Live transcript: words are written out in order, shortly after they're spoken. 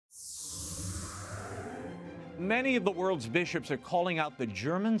Many of the world's bishops are calling out the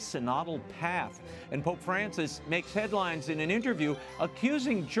German synodal path, and Pope Francis makes headlines in an interview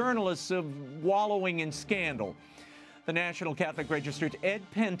accusing journalists of wallowing in scandal. The National Catholic Register's Ed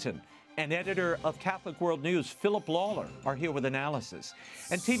Pentin and editor of Catholic World News, Philip LAWLER, are here with analysis.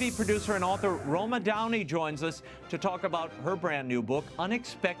 And TV producer and author ROMA DOWNEY joins us to talk about her brand new book,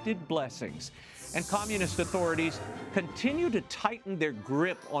 Unexpected Blessings. And communist authorities continue to tighten their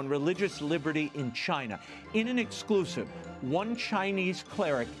grip on religious liberty in China. In an exclusive, one Chinese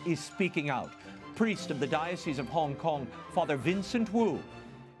cleric is speaking out. Priest of the Diocese of Hong Kong, Father Vincent Woo,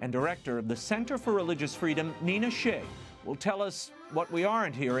 and director of the Center for Religious Freedom, Nina SHEA, will tell us what we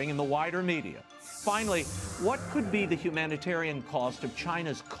aren't hearing in the wider media. Finally, what could be the humanitarian cost of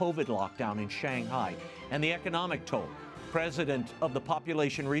China's COVID lockdown in Shanghai and the economic toll? President of the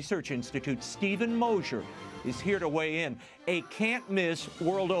Population Research Institute, Stephen MOSHER, is here to weigh in. A can't-miss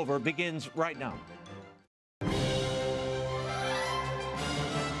world over begins right now.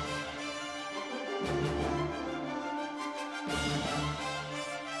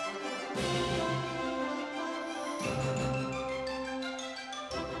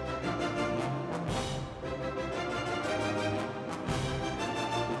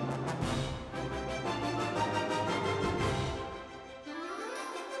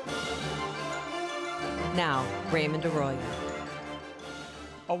 Now, Raymond Arroyo.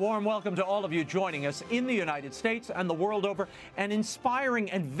 A warm welcome to all of you joining us in the United States and the world over. An inspiring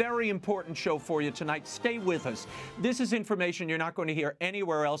and very important show for you tonight. Stay with us. This is information you're not going to hear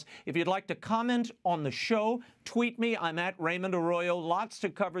anywhere else. If you'd like to comment on the show, tweet me. I'm at Raymond Arroyo. Lots to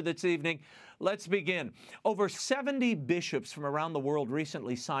cover this evening. Let's begin. Over 70 bishops from around the world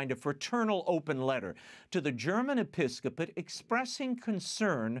recently signed a fraternal open letter to the German episcopate expressing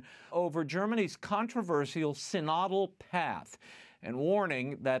concern over Germany's controversial synodal path and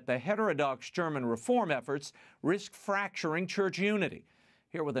warning that the heterodox German reform efforts risk fracturing church unity.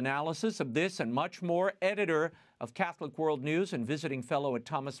 Here with analysis of this and much more, editor of Catholic World News and visiting fellow at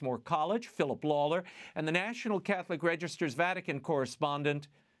Thomas More College, Philip LAWLER, and the National Catholic Register's Vatican correspondent,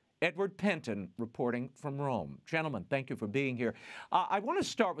 Edward Pentin, reporting from Rome. Gentlemen, thank you for being here. I want to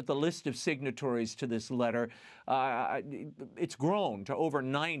start with the list of signatories to this letter. It's grown to over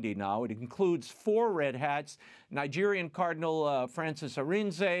 90 now. It includes 4 red hats: Nigerian Cardinal Francis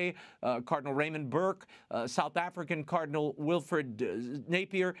Arinze, Cardinal Raymond Burke, South African Cardinal Wilfred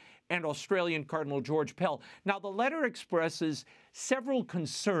Napier, and Australian Cardinal George Pell. Now, the letter expresses several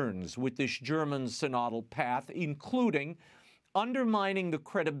concerns with this German synodal path, including undermining the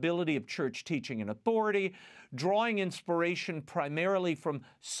credibility of church teaching and authority, drawing inspiration primarily from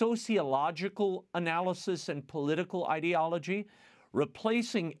sociological analysis and political ideology,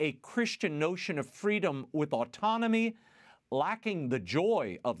 replacing a Christian notion of freedom with autonomy, lacking the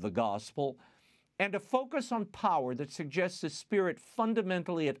joy of the gospel, and a focus on power that suggests a spirit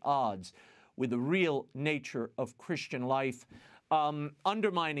fundamentally at odds with the real nature of Christian life,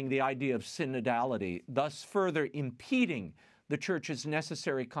 undermining the idea of synodality, thus further impeding the Church's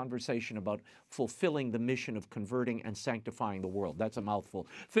necessary conversation about fulfilling the mission of converting and sanctifying the world. That's a mouthful.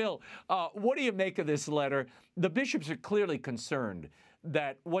 Phil, what do you make of this letter? The bishops are clearly concerned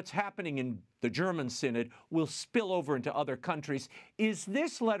that what's happening in the German Synod will spill over into other countries. Is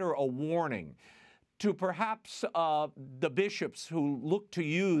this letter a warning to perhaps the bishops who look to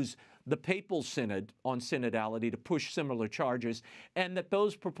use the papal synod on synodality to push similar charges, and that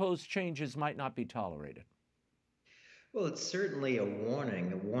those proposed changes might not be tolerated? Well, it's certainly a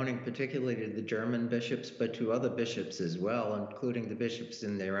warning particularly to the German bishops, but to other bishops as well, including the bishops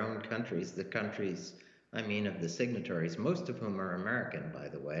in their own countries, the countries, I mean, of the signatories, most of whom are American, by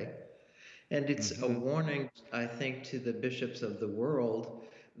the way. And it's a warning, I think, to the bishops of the world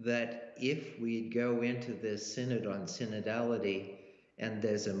that if we go into this synod on synodality and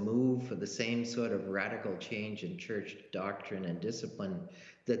there's a move for the same sort of radical change in church doctrine and discipline,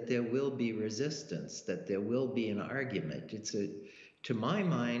 that there will be resistance, that there will be an argument. To my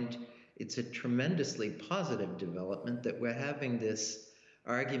mind, it's a tremendously positive development that we're having this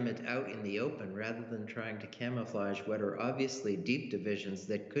argument out in the open rather than trying to camouflage what are obviously deep divisions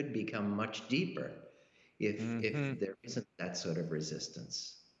that could become much deeper if there isn't that sort of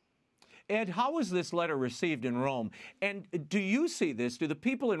resistance. Ed, how was this letter received in Rome? And do you see this, do the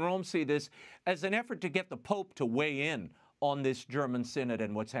people in Rome see this as an effort to get the Pope to weigh in on this German Synod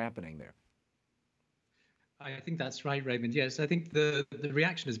and what's happening there? I think that's right, Raymond. Yes, I think the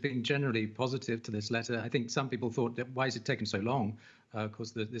reaction has been generally positive to this letter. I think some people thought, that why is it taking so long? Of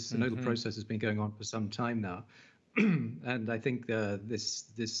course, this synodal process has been going on for some time now. And I think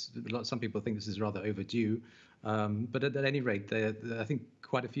some people think this is rather overdue. But at any rate, I think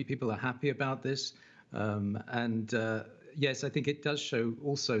quite a few people are happy about this. Yes, I think it does show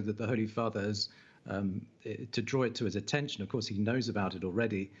also that the Holy Father has, to draw it to his attention, of course, he knows about it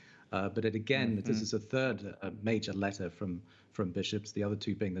already, but this is a third major letter from bishops, the other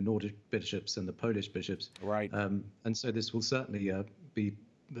two being the Nordic bishops and the Polish bishops. Right. And so this will certainly be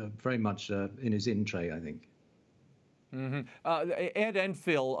very much in his in tray, I think. Ed and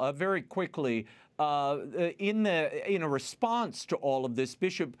Phil, very quickly, in a response to all of this,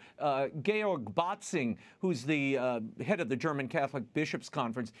 Bishop Georg Batzing, who's the head of the German Catholic Bishops'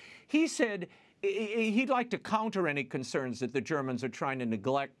 Conference, he said he'd like to counter any concerns that the Germans are trying to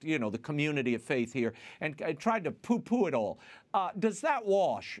neglect, the community of faith here, and tried to poo-poo it all. Does that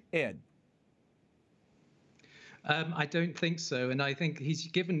wash, Ed? I don't think so, and I think he's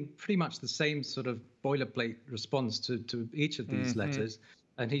given pretty much the same sort of boilerplate response to each of these letters.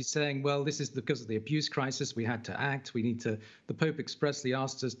 And he's saying, well, this is because of the abuse crisis. We had to act. The Pope expressly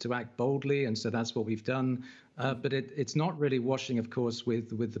asked us to act boldly, and so that's what we've done. But it's not really washing, of course,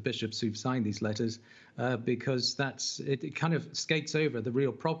 with the bishops who've signed these letters, because it kind of skates over the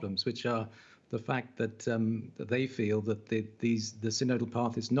real problems, which are the fact that they feel that the synodal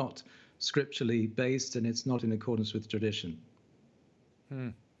path is not scripturally based and it's not in accordance with tradition.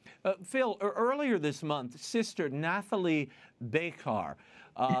 Phil, earlier this month, Sister Nathalie Bekar,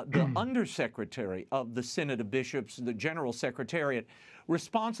 the Undersecretary of the Synod of Bishops, the General Secretariat,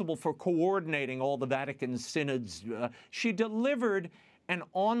 responsible for coordinating all the Vatican synods, she delivered an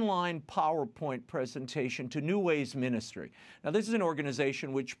online PowerPoint presentation to New Ways Ministry. Now, this is an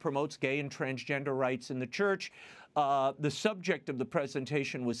organization which promotes gay and transgender rights in the Church. The subject of the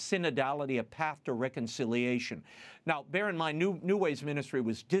presentation was Synodality, a Path to Reconciliation. Now, bear in mind, New Ways Ministry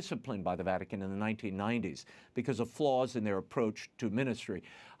was disciplined by the Vatican in the 1990s because of flaws in their approach to ministry.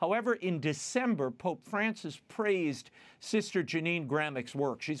 However, in December, Pope Francis praised Sister Janine Gramick's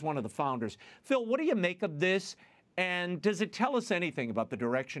work. She's one of the founders. Phil, what do you make of this? And does it tell us anything about the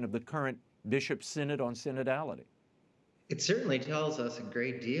direction of the current Bishop Synod on synodality? It certainly tells us a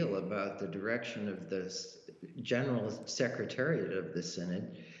great deal about the direction of the General Secretariat of the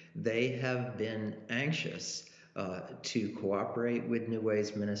Synod. They have been anxious to cooperate with New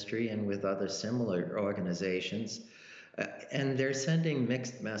Ways Ministry and with other similar organizations. And they're sending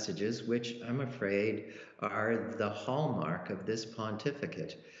mixed messages, which I'm afraid are the hallmark of this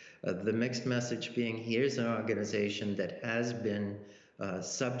pontificate. The mixed message being, here's an organization that has been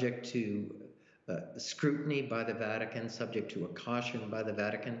subject to scrutiny by the Vatican, subject to a caution by the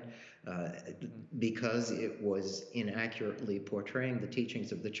Vatican, because it was inaccurately portraying the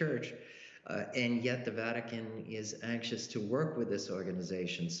teachings of the Church, and yet the Vatican is anxious to work with this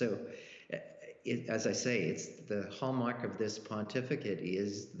organization. So, as I say, it's the hallmark of this pontificate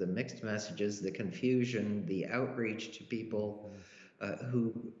is the mixed messages, the confusion, the outreach to people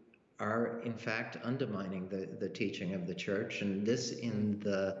who are in fact undermining the teaching of the Church, and this in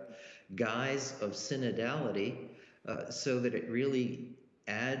the guise of synodality, so that it really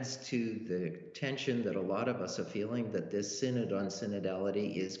adds to the tension that a lot of us are feeling, that this synod on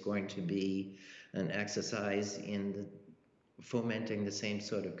synodality is going to be an exercise in fomenting the same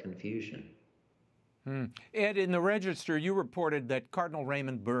sort of confusion. Ed, in the Register, you reported that Cardinal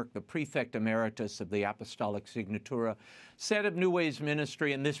Raymond Burke, the Prefect Emeritus of the Apostolic Signatura, said of New Ways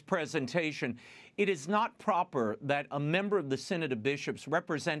Ministry in this presentation, it is not proper that a member of the Synod of Bishops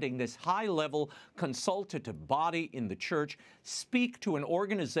representing this high-level consultative body in the Church speak to an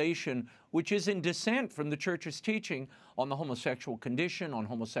organization which is in dissent from the Church's teaching on the homosexual condition, on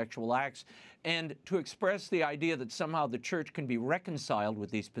homosexual acts, and to express the idea that somehow the Church can be reconciled with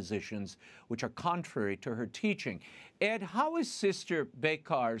these positions which are contrary to her teaching. Ed, how is Sister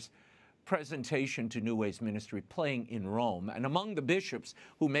Bekar's presentation to New Ways Ministry playing in Rome and among the bishops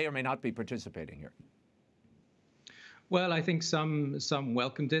who may or may not be participating here? Well, I think some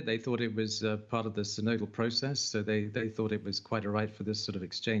welcomed it. They thought it was part of the synodal process, so they thought it was quite all right for this sort of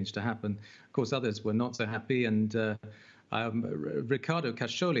exchange to happen. Of course, others were not so happy, and Riccardo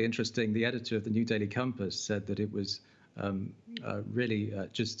Cascioli, interesting, the editor of the New Daily Compass, said that it was really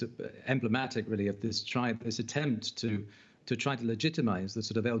just emblematic, really, of this attempt to try to legitimize the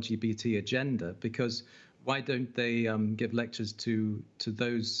sort of LGBT agenda, because why don't they give lectures to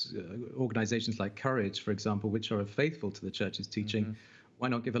those organizations like Courage, for example, which are faithful to the Church's teaching? Why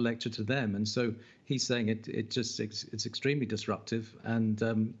not give a lecture to them? And so he's saying it's extremely disruptive,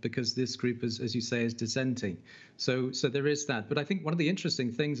 and because this group, as you say, is dissenting. So there is that. But I think one of the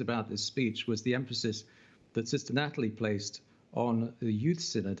interesting things about this speech was the emphasis that Sister Natalie placed on the Youth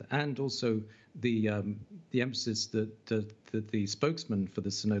Synod, and also the emphasis that the spokesman for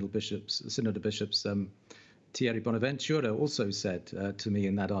the Synod of Bishops, Thierry Bonaventura also said to me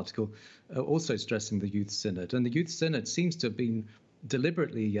in that article, also stressing the Youth Synod. And the Youth Synod seems to have been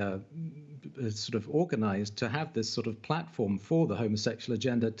deliberately sort of organized to have this sort of platform for the homosexual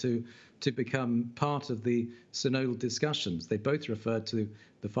agenda to become part of the synodal discussions. They both refer to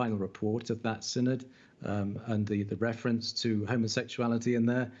the final report of that synod and the reference to homosexuality in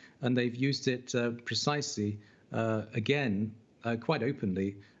there, and they've used it precisely, again, quite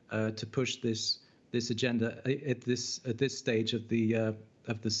openly, to push this agenda at this stage of the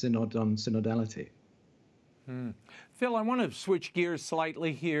synod on synodality. Phil, I want to switch gears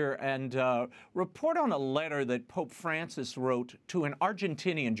slightly here and report on a letter that Pope Francis wrote to an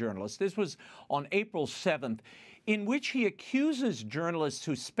Argentinian journalist. This was on April 7th, in which he accuses journalists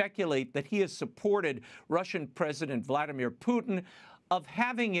who speculate that he has supported Russian President Vladimir Putin of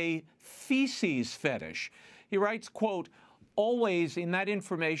having a feces fetish. He writes, quote, "Always in that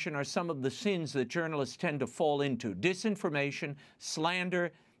information are some of the sins that journalists tend to fall into: disinformation,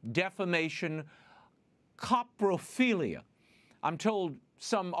 slander, defamation, coprophilia. I'm told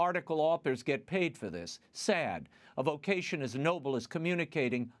some article authors get paid for this. Sad. A vocation as noble as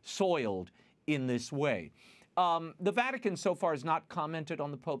communicating soiled in this way." The Vatican so far has not commented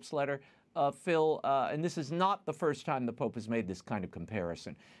on the Pope's letter, Phil, and this is not the first time the Pope has made this kind of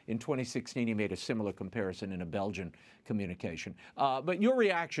comparison. In 2016, he made a similar comparison in a Belgian communication. But your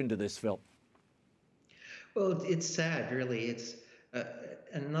reaction to this, Phil? Well, it's sad, really. It's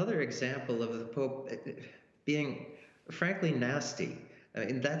another example of the Pope being, frankly, nasty. I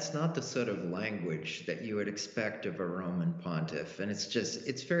mean, that's not the sort of language that you would expect of a Roman pontiff. And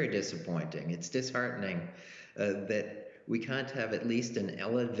it's very disappointing. It's disheartening that we can't have at least an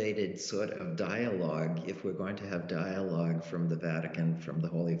elevated sort of dialogue if we're going to have dialogue from the Vatican, from the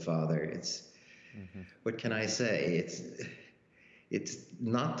Holy Father. What can I say? It's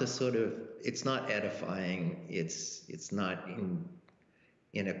not the sort of, it's not edifying. It's not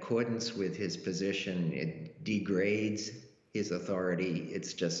in accordance with his position. It degrades his authority.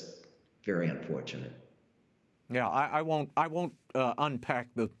 It's just very unfortunate. Yeah, I won't unpack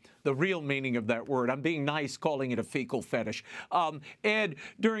the real meaning of that word. I'm being nice calling it a fecal fetish. Ed,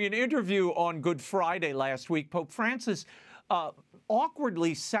 during an interview on Good Friday last week, Pope Francis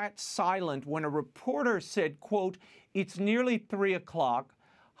awkwardly sat silent when a reporter said, quote, "It's nearly 3 o'clock.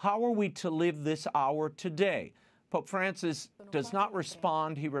 How are we to live this hour today?" Pope Francis does not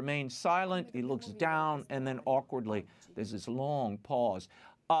respond. He remains silent. He looks down, and then awkwardly, there's this long pause.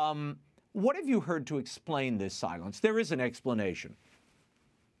 What have you heard to explain this silence? There is an explanation.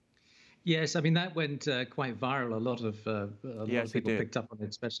 Yes, I mean, that went quite viral. A lot of people picked up on it,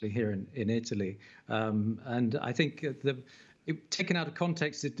 especially here in Italy. And I think taken out of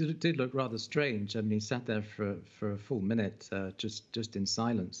context, it did look rather strange. I mean, he sat there for a full minute, just in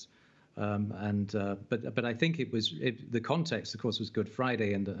silence. But I think the context, of course, was Good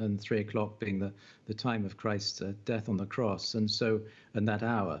Friday and 3 o'clock being the time of Christ's death on the cross, and that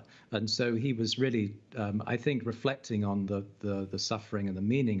hour, and so he was really, I think, reflecting on the suffering and the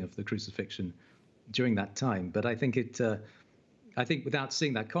meaning of the crucifixion during that time. But I think without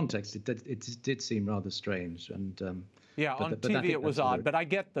seeing that context, it did seem rather strange. And on TV it was odd, but I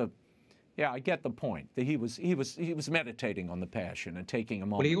get the. Yeah, I get the point. That he was meditating on the Passion and taking a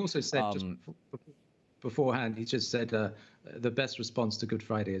moment. Well, he also said just beforehand, he just said the best response to Good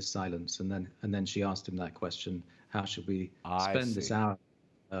Friday is silence, and then she asked him that question: how should we spend this hour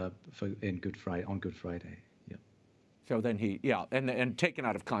on Good Friday? Yeah. So then and taken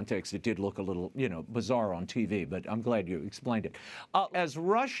out of context, it did look a little bizarre on TV. But I'm glad you explained it. As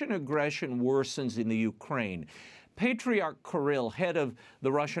Russian aggression worsens in the Ukraine, Patriarch Kirill, head of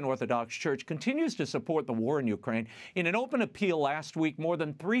the Russian Orthodox Church, continues to support the war in Ukraine. In an open appeal last week, more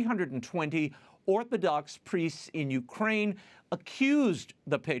than 320 Orthodox priests in Ukraine accused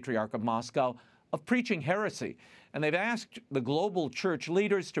the Patriarch of Moscow of preaching heresy. And they've asked the global church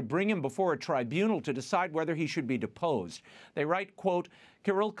leaders to bring him before a tribunal to decide whether he should be deposed. They write, quote,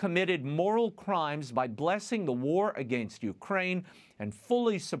 "Kirill committed moral crimes by blessing the war against Ukraine and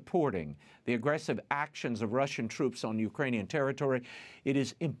fully supporting the aggressive actions of Russian troops on Ukrainian territory. It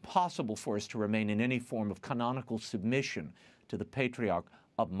is impossible for us to remain in any form of canonical submission to the Patriarch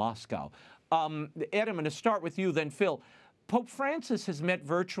of Moscow." Ed, I'm going to start with you then, Phil. Pope Francis has met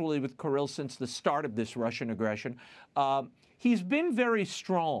virtually with Kirill since the start of this Russian aggression. He's been very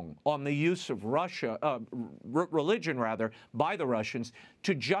strong on the use of religion by the Russians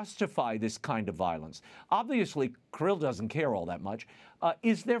to justify this kind of violence. Obviously, Kirill doesn't care all that much.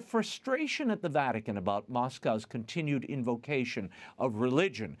 Is there frustration at the Vatican about Moscow's continued invocation of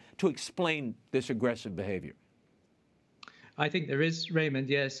religion to explain this aggressive behavior? I think there is, Raymond,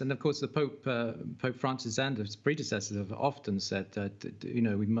 yes. And of course, the Pope Francis and his predecessors have often said that, you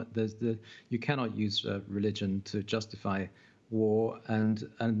know, you cannot use religion to justify war. And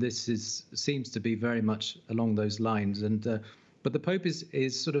this seems to be very much along those lines. But the Pope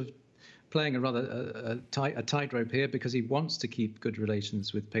is sort of playing a rather a tightrope here, because he wants to keep good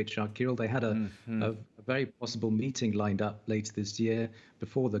relations with Patriarch Kirill. They had a very possible meeting lined up later this year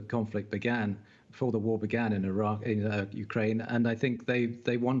before the conflict began, before the war began in Ukraine, and I think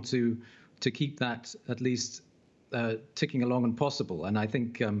they want to keep that at least ticking along and possible. And I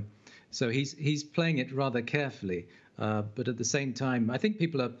think so he's playing it rather carefully, but at the same time, I think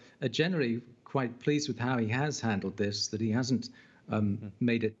people are generally quite pleased with how he has handled this. That he hasn't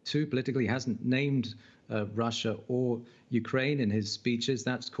made it too political. He hasn't named Russia or Ukraine in his speeches.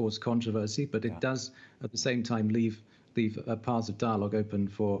 That's caused controversy, but it does at the same time leave paths of dialogue open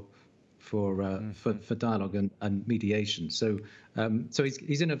for dialogue and mediation. So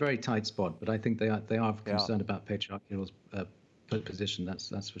he's in a very tight spot. But I think they are concerned about Patriarch Kirill's position.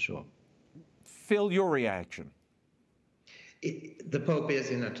 That's for sure. Phil, your reaction? The Pope is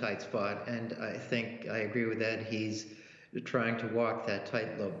in a tight spot, and I think I agree with Ed. He's trying to walk that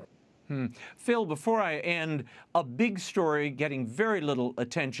tightrope. Phil, before I end, a big story getting very little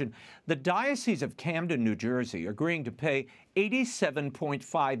attention. The Diocese of Camden, New Jersey, agreeing to pay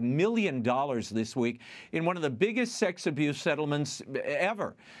 $87.5 million this week in one of the biggest sex abuse settlements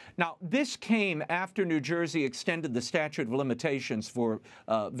ever. Now, this came after New Jersey extended the statute of limitations for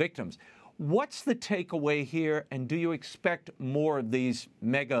victims. What's the takeaway here, and do you expect more of these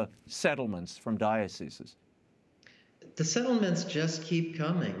mega settlements from dioceses? The settlements just keep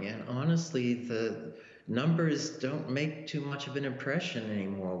coming, and honestly, the numbers don't make too much of an impression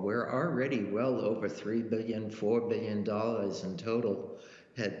anymore. We're already well over $3 billion, $4 billion in total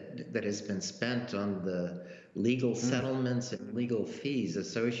that has been spent on the legal settlements and legal fees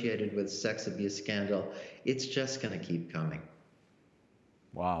associated with sex abuse scandal. It's just going to keep coming.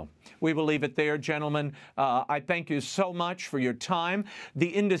 Wow. We will leave it there, gentlemen. I thank you so much for your time. The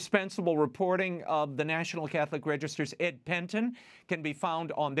indispensable reporting of the National Catholic Register's Ed Pentin can be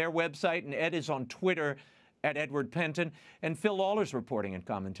found on their website, and Ed is on Twitter at Edward Pentin. And Phil Lawler's reporting and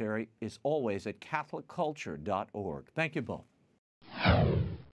commentary is always at catholicculture.org. Thank you both.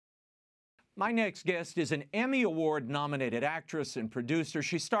 My next guest is an Emmy Award-nominated actress and producer.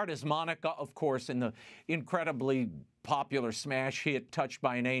 She starred as Monica, of course, in the incredibly popular smash hit Touched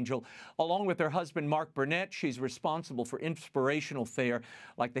by an Angel. Along with her husband, Mark Burnett, she's responsible for inspirational fare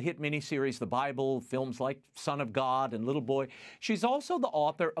like the hit miniseries The Bible, films like Son of God and Little Boy. She's also the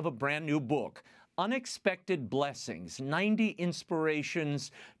author of a brand new book, Unexpected Blessings, 90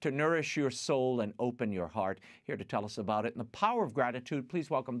 Inspirations to Nourish Your Soul and Open Your Heart. Here to tell us about it and the power of gratitude, please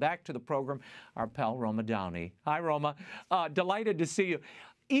welcome back to the program our pal ROMA DOWNEY. Hi, ROMA. Delighted to see you.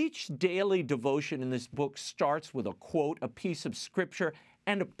 Each daily devotion in this book starts with a quote, a piece of scripture,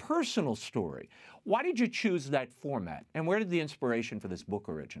 and a personal story. Why did you choose that format, and where did the inspiration for this book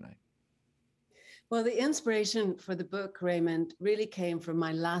originate? Well, the inspiration for the book, Raymond, really came from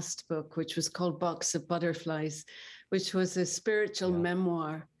my last book, which was called Box of Butterflies, which was a spiritual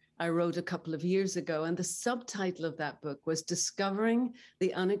memoir I wrote a couple of years ago. And the subtitle of that book was Discovering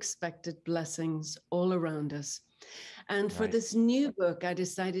the Unexpected Blessings All Around Us. And for this new book, I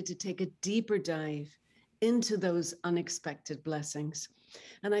decided to take a deeper dive into those unexpected blessings.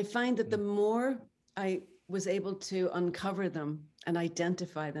 And I find that the more I was able to uncover them and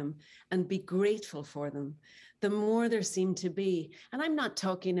identify them and be grateful for them, the more there seemed to be. And I'm not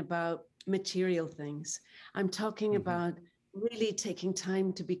talking about material things. I'm talking about really taking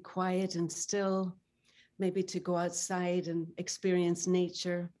time to be quiet and still, maybe to go outside and experience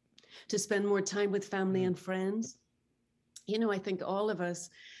nature, to spend more time with family and friends. You know, I think all of us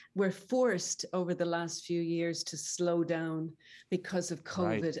were forced over the last few years to slow down because of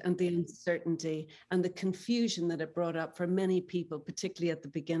COVID and the uncertainty and the confusion that it brought up for many people, particularly at the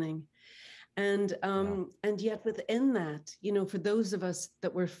beginning. And yet within that, you know, for those of us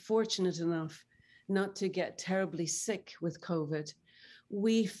that were fortunate enough not to get terribly sick with COVID,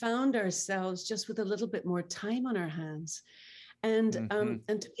 we found ourselves just with a little bit more time on our hands. And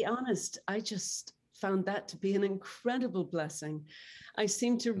to be honest, I just found that to be an incredible blessing. I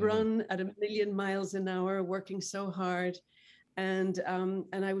seemed to run at 1,000,000 miles an hour, working so hard. And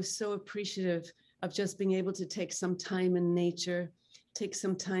I was so appreciative of just being able to take some time in nature, take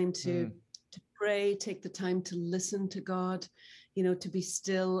some time to pray, take the time to listen to God, you know, to be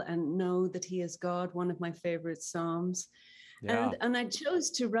still and know that He is God, one of my favorite Psalms. And I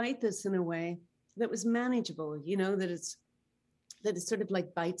chose to write this in a way that was manageable, you know, that that is sort of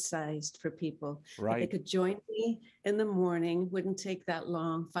like bite-sized for people. Right. That they could join me in the morning, wouldn't take that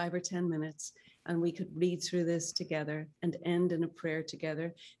long, 5 or 10 minutes, and we could read through this together and end in a prayer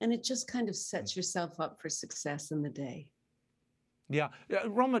together. And it just kind of sets yourself up for success in the day. Yeah.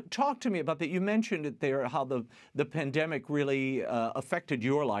 Roma, talk to me about that. You mentioned it there, how the pandemic really affected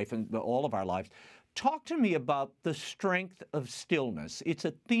your life and all of our lives. Talk to me about the strength of stillness. It's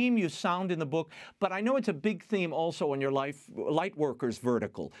a theme you sound in the book, but I know it's a big theme also in your Lightworkers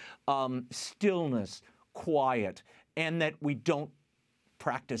vertical. Stillness, quiet, and that we don't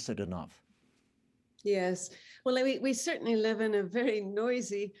practice it enough. Yes. Well, we certainly live in a very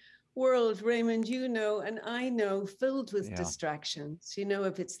noisy world, Raymond, you know, and I know, filled with distractions. You know,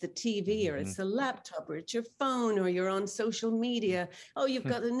 if it's the TV or it's the laptop or it's your phone or you're on social media, oh, you've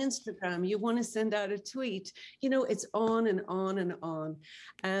got an Instagram, you want to send out a tweet, you know, it's on and on and on.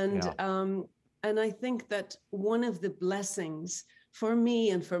 And I think that one of the blessings for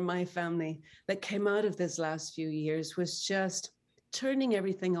me and for my family that came out of this last few years was just turning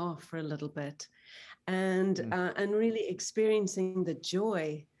everything off for a little bit and really experiencing the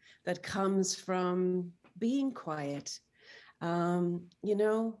joy that comes from being quiet. You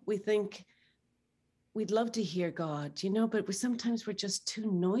know, we think we'd love to hear God, you know, but sometimes we're just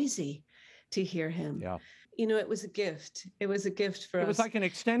too noisy to hear him. Yeah. You know, it was a gift. It was a gift for us. It was like an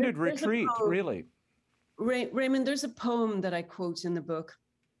extended retreat, really. Raymond, there's a poem that I quote in the book,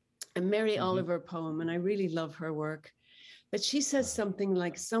 a Mary Oliver poem, and I really love her work. But she says something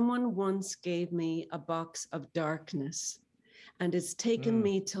like, someone once gave me a box of darkness, and it's taken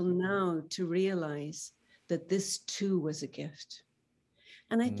me till now to realize that this too was a gift.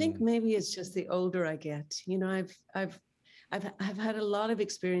 And I think maybe it's just the older I get. You know, I've had a lot of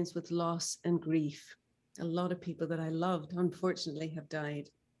experience with loss and grief. A lot of people that I loved, unfortunately, have died.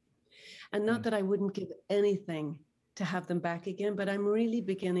 And not that I wouldn't give anything to have them back again, but I'm really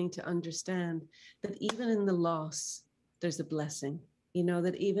beginning to understand that even in the loss, there's a blessing. You know,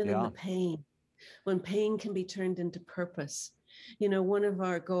 that even in the pain, when pain can be turned into purpose. You know, one of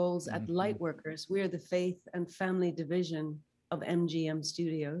our goals at Lightworkers, we're the faith and family division of MGM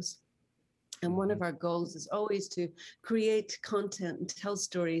Studios. And one of our goals is always to create content and tell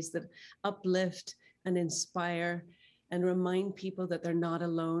stories that uplift and inspire and remind people that they're not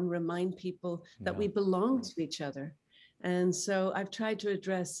alone, remind people that we belong to each other. And so I've tried to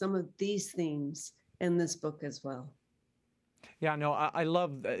address some of these themes in this book as well. Yeah, no, I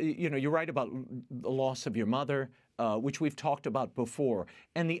love, you know, you're right about the loss of your mother, which we've talked about before,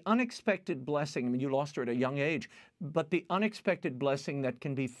 and the unexpected blessing. I mean, you lost her at a young age, but the unexpected blessing that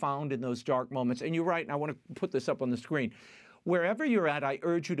can be found in those dark moments. And you're right, and I want to put this up on the screen. Wherever you're at, I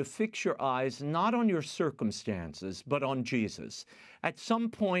urge you to fix your eyes not on your circumstances, but on Jesus. At some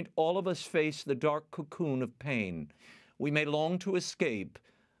point, all of us face the dark cocoon of pain. We may long to escape,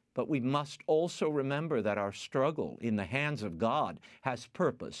 but we must also remember that our struggle in the hands of God has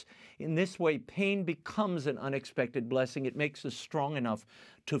purpose. In this way, pain becomes an unexpected blessing. It makes us strong enough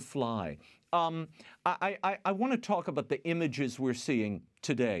to fly. I want to talk about the images we're seeing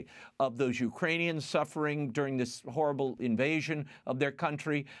today of those Ukrainians suffering during this horrible invasion of their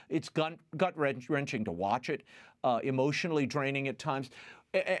country. It's gut-wrenching to watch it, emotionally draining at times.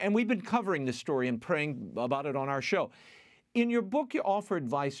 And we've been covering this story and praying about it on our show. In your book, you offer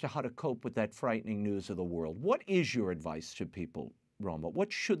advice to how to cope with that frightening news of the world. What is your advice to people, Roma?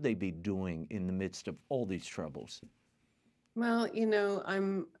 What should they be doing in the midst of all these troubles? Well, you know,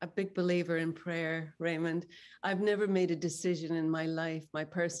 I'm a big believer in prayer, Raymond. I've never made a decision in my life, my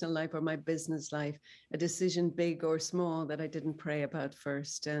personal life or my business life, a decision big or small that I didn't pray about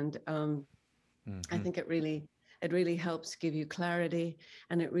first. And I think it really helps give you clarity,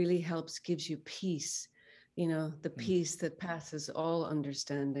 and it really helps gives you peace. You know, the peace that passes all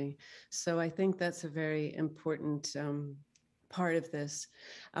understanding. So I think that's a very important part of this.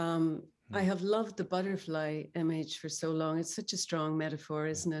 I have loved the butterfly image for so long. It's such a strong metaphor,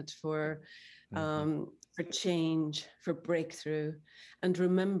 isn't it, for change, for breakthrough, and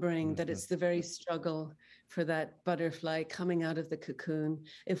remembering that it's the very struggle for that butterfly coming out of the cocoon.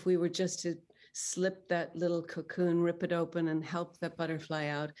 If we were just to slip that little cocoon, rip it open and help that butterfly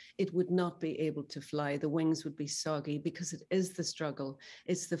out, it would not be able to fly. The wings would be soggy because it is the struggle.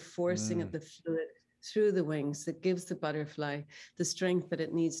 It's the forcing of the fluid through the wings that gives the butterfly the strength that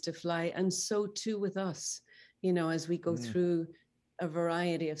it needs to fly. And so too with us, you know, as we go through a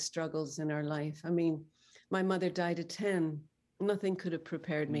variety of struggles in our life. I mean, my mother died at 10. Nothing could have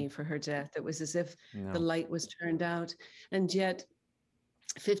prepared me for her death. It was as if the light was turned out. And yet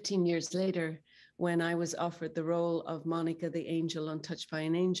 15 years later, when I was offered the role of Monica the angel on Touched by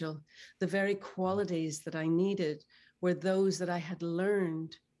an Angel, the very qualities that I needed were those that I had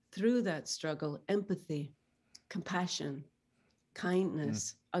learned through that struggle: empathy, compassion,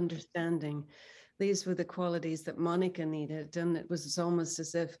 kindness, understanding. These were the qualities that Monica needed. And it was almost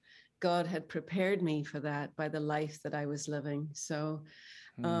as if God had prepared me for that by the life that I was living. So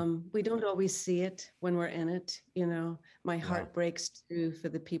we don't always see it when we're in it. You know, my heart breaks too for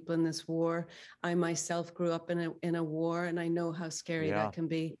the people in this war. I myself grew up in a war, and I know how scary that can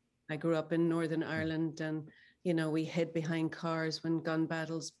be. I grew up in Northern Ireland, and, you know, we hid behind cars when gun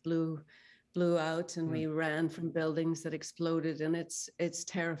battles blew out, and we ran from buildings that exploded, and it's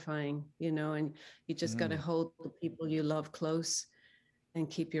terrifying, you know, and you just got to hold the people you love close and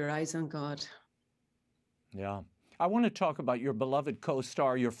keep your eyes on God. Yeah. I want to talk about your beloved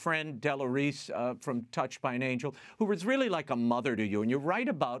co-star, your friend Della Reese from Touched by an Angel, who was really like a mother to you. And you write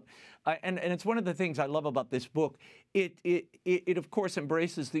about, and it's one of the things I love about this book, it of course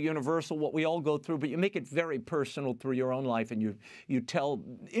embraces the universal, what we all go through, but you make it very personal through your own life, and you tell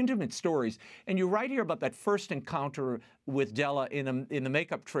intimate stories. And you write here about that first encounter with Della in the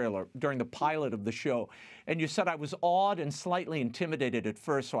makeup trailer during the pilot of the show. And you said, I was awed and slightly intimidated at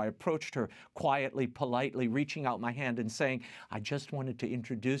first, so I approached her quietly, politely, reaching out my hand and saying, I just wanted to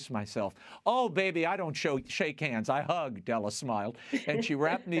introduce myself. Oh, baby, I don't shake hands. I hug, Della smiled. And she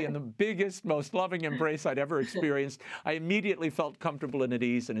wrapped me in the biggest, most loving embrace I'd ever experienced. I immediately felt comfortable and at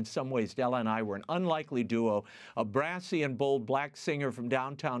ease, and in some ways, Della and I were an unlikely duo, a brassy and bold black singer from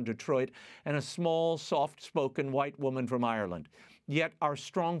downtown Detroit and a small, soft-spoken white woman from Ireland. Yet our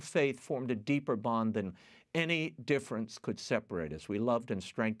strong faith formed a deeper bond than any difference could separate us. We loved and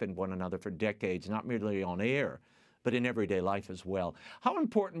strengthened one another for decades, not merely on air, but in everyday life as well. How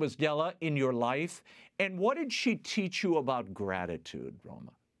important was Della in your life, and what did she teach you about gratitude,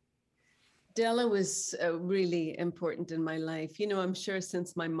 Roma? Della was really important in my life. You know, I'm sure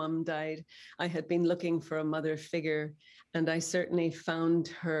since my mom died, I had been looking for a mother figure, and I certainly found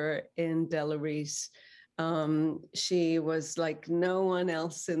her in Della Reese. She was like no one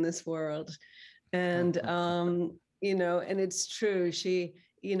else in this world. And, you know, and it's true. She,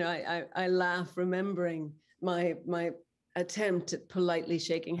 you know, I laugh remembering my attempt at politely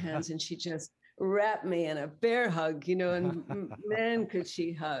shaking hands, and she just wrapped me in a bear hug, you know, and man, could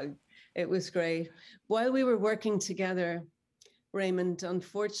she hug. It was great. While we were working together, Raymond,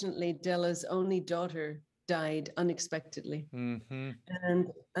 unfortunately, Della's only daughter died unexpectedly.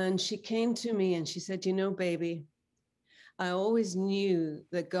 And she came to me and she said, you know, baby, I always knew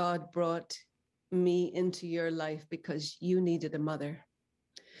that God brought me into your life because you needed a mother.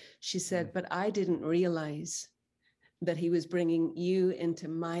 She said, but I didn't realize that he was bringing you into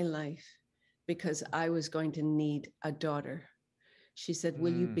my life because I was going to need a daughter. She said,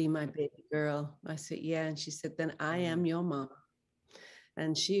 will you be my baby girl? I said, yeah. And she said, then I am your mom.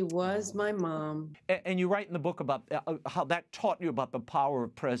 And she was my mom. And you write in the book about how that taught you about the power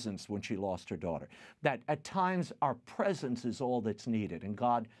of presence when she lost her daughter, that at times our presence is all that's needed, and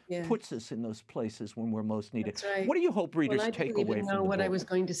God puts us in those places when we're most needed. That's right. What do you hope readers take away from the book? I didn't even know what I was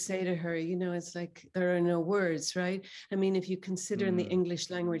going to say to her. You know, it's like there are no words, right? I mean, if you consider in the English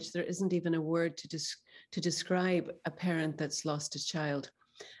language, there isn't even a word to describe a parent that's lost a child.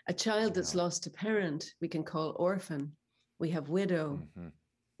 A child that's lost a parent, we can call orphan. We have widow,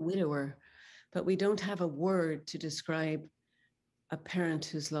 widower, but we don't have a word to describe a parent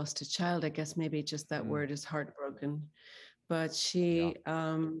who's lost a child. I guess maybe just that word is heartbroken. But she,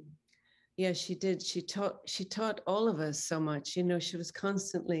 she did. She taught all of us so much. You know, she was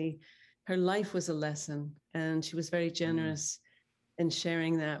constantly, her life was a lesson, and she was very generous in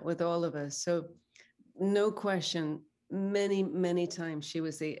sharing that with all of us. So no question, many, many times she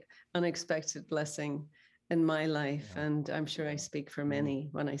was the unexpected blessing in my life, and I'm sure I speak for many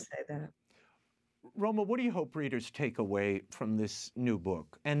when I say that. Roma, what do you hope readers take away from this new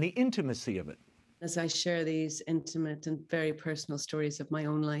book and the intimacy of it? As I share these intimate and very personal stories of my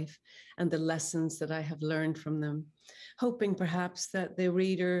own life and the lessons that I have learned from them, hoping perhaps that the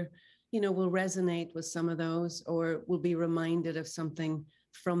reader, you know, will resonate with some of those, or will be reminded of something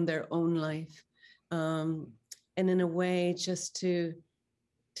from their own life, and in a way just to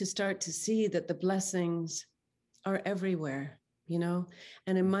start to see that the blessings are everywhere, you know?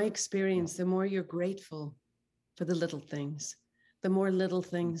 And in my experience, the more you're grateful for the little things, the more little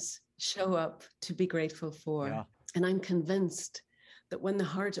things show up to be grateful for. Yeah. And I'm convinced that when the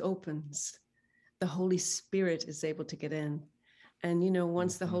heart opens, the Holy Spirit is able to get in. And, you know,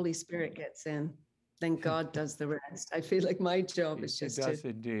 once the Holy Spirit gets in, then God does the rest. I feel like my job is just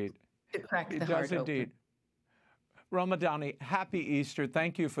to crack the heart open. Roma Downey, happy Easter.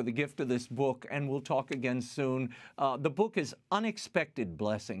 Thank you for the gift of this book, and we'll talk again soon. The book is Unexpected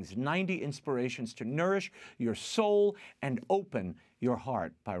Blessings, 90 Inspirations to Nourish Your Soul and Open Your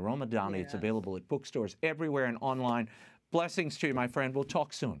Heart by Roma Downey. It's available at bookstores everywhere and online. Blessings to you, my friend. We'll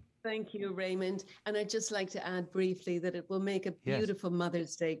talk soon. Thank you, Raymond. And I'd just like to add briefly that it will make a beautiful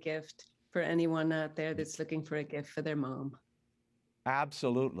Mother's Day gift for anyone out there that's looking for a gift for their mom.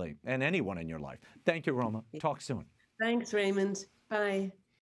 Absolutely. And anyone in your life. Thank you, Roma. Talk soon. Thanks, Raymond. Bye.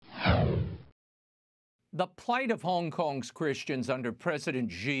 The plight of Hong Kong's Christians under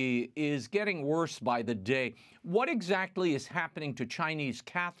President Xi is getting worse by the day. What exactly is happening to Chinese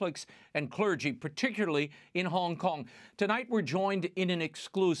Catholics and clergy, particularly in Hong Kong? Tonight we're joined in an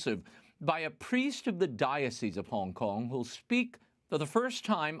exclusive by a priest of the Diocese of Hong Kong who'll speak for the first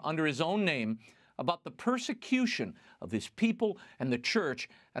time under his own name about the persecution of his people and the church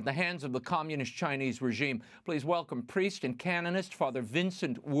at the hands of the communist Chinese regime. Please welcome priest and canonist Father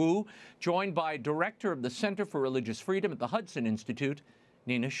Vincent Woo, joined by director of the Center for Religious Freedom at the Hudson Institute,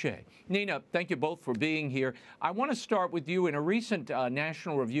 Nina Shea. Nina, thank you both for being here. I want to start with you. In a recent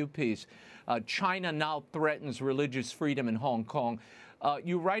National Review piece, China now threatens religious freedom in Hong Kong.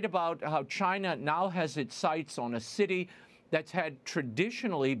 You write about how China now has its sights on a city that's had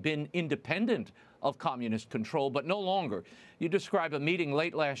traditionally been independent of communist control, but no longer. You describe a meeting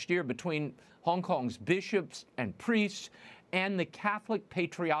late last year between Hong Kong's bishops and priests and the Catholic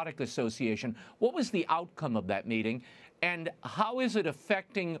Patriotic Association. What was the outcome of that meeting, and how is it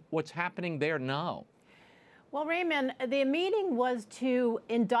affecting what's happening there now? Well, Raymond, the meeting was to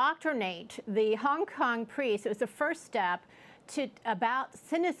indoctrinate the Hong Kong priests. It was the first step about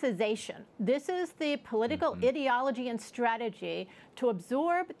synicization. This is the political ideology and strategy to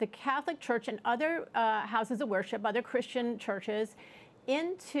absorb the Catholic Church and other houses of worship, other Christian churches,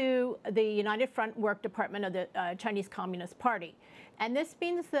 into the United Front Work Department of the Chinese Communist Party. And this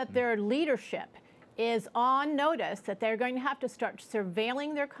means that their leadership is on notice that they're going to have to start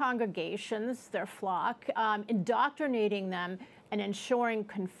surveilling their congregations, their flock, indoctrinating them, and ensuring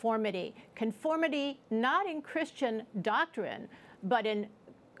conformity. Conformity not in Christian doctrine, but in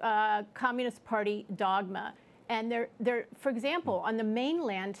Communist Party dogma. And they're, for example, on the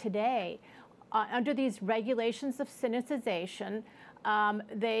mainland today, under these regulations of synicization,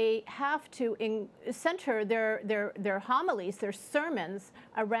 they have to center their homilies, their sermons,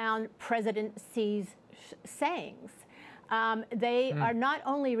 around President Xi's sayings. They are not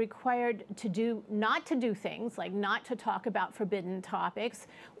only required to not to do things like not to talk about forbidden topics,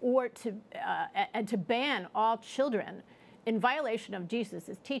 or and to ban all children in violation of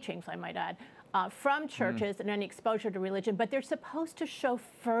Jesus' teachings, I might add, from churches and any exposure to religion, but they're supposed to show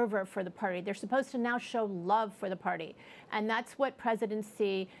fervor for the party. They're supposed to now show love for the party. And that's what President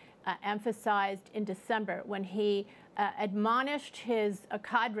Xi emphasized in December when he admonished his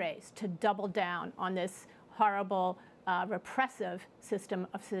cadres to double down on this horrible repressive system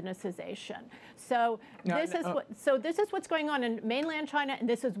of synicization. So this is what's going on in mainland China, and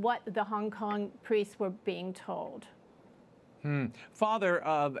this is what the Hong Kong priests were being told. Father,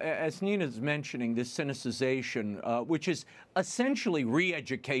 as Nina's mentioning, this synicization, which is essentially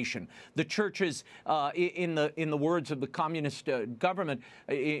re-education, the churches, in the words of the communist government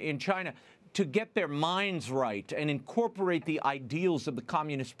in China, to get their minds right and incorporate the ideals of the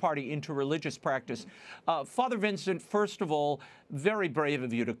Communist Party into religious practice. Father Vincent, first of all, very brave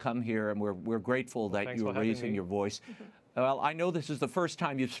of you to come here, and we're grateful that you're raising your voice. Well, I know this is the first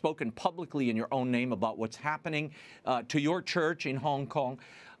time you've spoken publicly in your own name about what's happening to your church in Hong Kong.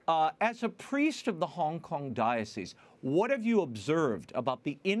 As a priest of the Hong Kong Diocese, what have you observed about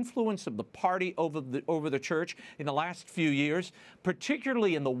the influence of the party over the church in the last few years,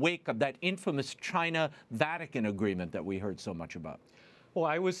 particularly in the wake of that infamous China-Vatican agreement that we heard so much about? Well,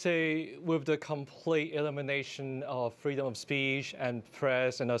 I would say with the complete elimination of freedom of speech and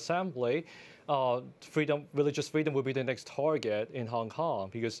press and assembly, religious freedom will be the next target in Hong Kong,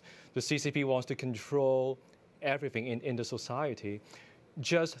 because the CCP wants to control everything in the society.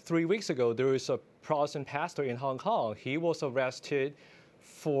 Just 3 weeks ago, there was a Protestant pastor in Hong Kong. He was arrested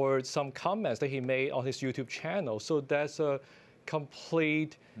for some comments that he made on his YouTube channel. So that's a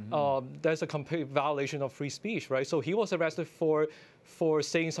complete violation of free speech, right? So he was arrested for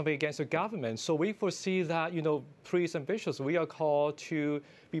saying something against the government. So we foresee that, priests and bishops, we are called to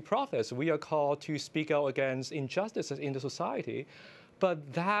be prophets. We are called to speak out against injustices in the society.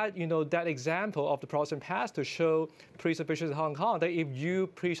 But that, that example of the Protestant pastor show priests and bishops in Hong Kong that if you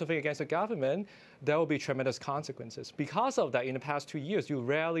preach something against the government, there will be tremendous consequences. Because of that, in the past 2 years, you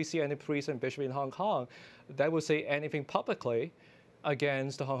rarely see any priest and bishop in Hong Kong that will say anything publicly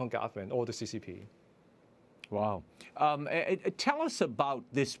against the Hong Kong government or the CCP. Wow. Tell us about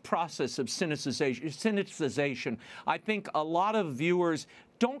this process of synicization. I think a lot of viewers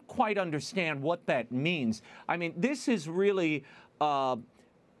don't quite understand what that means. I mean, this is really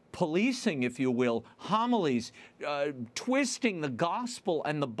policing, if you will, homilies, twisting the gospel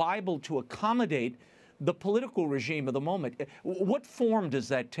and the Bible to accommodate the political regime of the moment. What form does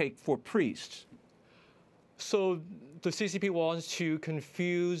that take for priests? So the CCP wants to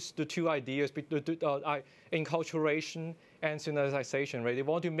confuse the two ideas, enculturation and synicization, right? They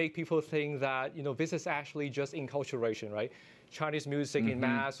want to make people think that, this is actually just enculturation, right? Chinese music in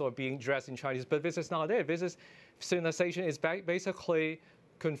mass or being dressed in Chinese, but this is not it. Synicization is basically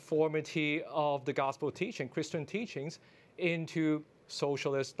conformity of the gospel teaching, Christian teachings, into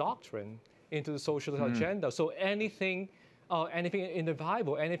socialist doctrine, into the socialist agenda. So anything in the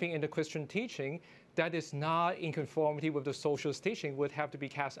Bible, anything in the Christian teaching that is not in conformity with the socialist teaching would have to be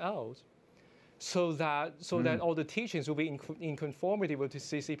cast out, so that all the teachings will be in conformity with the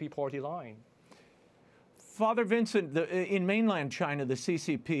CCP party line. Father Vincent, in mainland China, the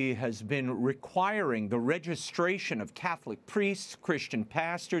CCP has been requiring the registration of Catholic priests, Christian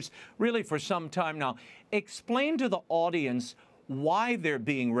pastors, really for some time now. Explain to the audience why they're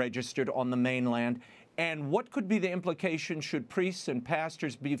being registered on the mainland, and what could be the implications should priests and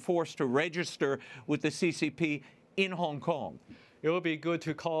pastors be forced to register with the CCP in Hong Kong? It would be good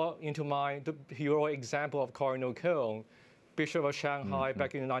to call into mind the heroic example of Cardinal Kong, Bishop of Shanghai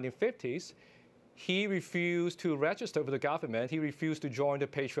back in the 1950s. He refused to register with the government. He refused to join the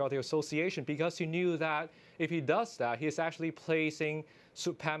Patriotic Association because he knew that if he does that, he is actually placing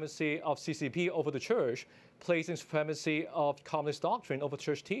supremacy of CCP over the church, placing supremacy of communist doctrine over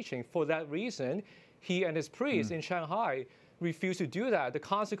church teaching. For that reason, he and his priests in Shanghai refused to do that. The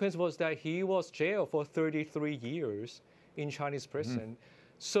consequence was that he was jailed for 33 years in Chinese prison.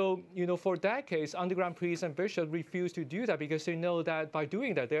 So, for decades, underground priests and bishops refused to do that because they know that by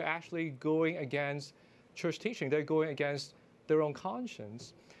doing that, they're actually going against church teaching. They're going against their own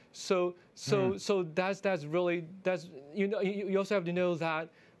conscience. So that's really, you also have to know that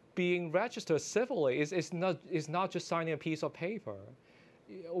being registered civilly is not just signing a piece of paper.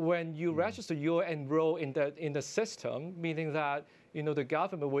 When you register, you're enrolled in the system, meaning that the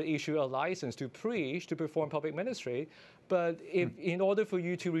government will issue a license to preach, to perform public ministry. But in order for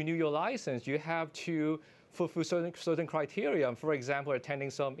you to renew your license, you have to fulfill certain criteria. For example, attending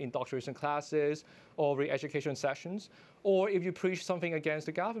some indoctrination classes or re-education sessions, or if you preach something against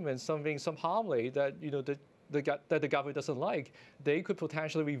the government, some homily that that the government doesn't like, they could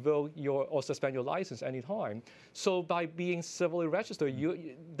potentially revoke or suspend your license anytime. So by being civilly registered,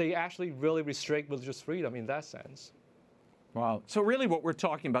 they actually really restrict religious freedom in that sense. Wow. So really what we're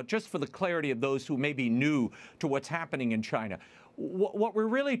talking about, just for the clarity of those who may be new to what's happening in China, what we're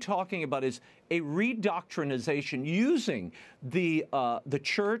really talking about is a redoctrinization using the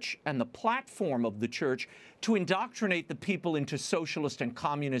church and the platform of the church to indoctrinate the people into socialist and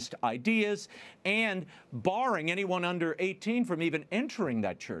communist ideas and barring anyone under 18 from even entering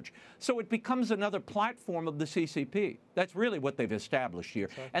that church. So it becomes another platform of the CCP. That's really what they've established here.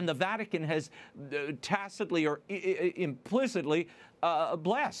 Exactly. And the Vatican has tacitly or implicitly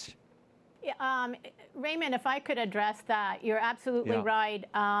blessed. Raymond, if I could address that, you're absolutely right.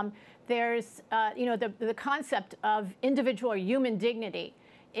 There's, the concept of individual or human dignity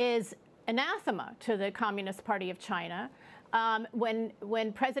is anathema to the Communist Party of China.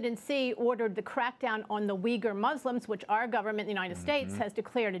 When President Xi ordered the crackdown on the Uyghur Muslims, which our government in the United States has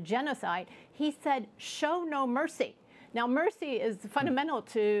declared a genocide, he said, show no mercy. Now, mercy is fundamental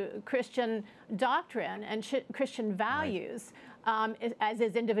to Christian doctrine and Christian values. As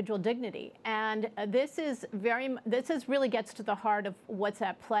is individual dignity, and this really gets to the heart of what's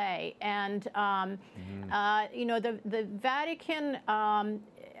at play. And the Vatican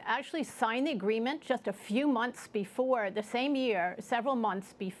actually signed the agreement just a few months before, the same year, several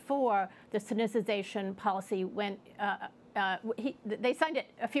months before the synicization policy went. They signed it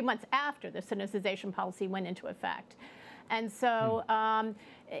a few months after the synicization policy went into effect. And so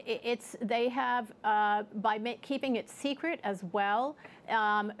they have, by keeping it secret as well,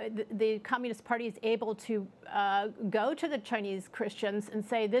 the Communist Party is able to go to the Chinese Christians and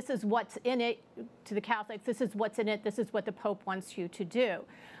say, this is what's in it, to the Catholics, this is what's in it, this is what the Pope wants you to do.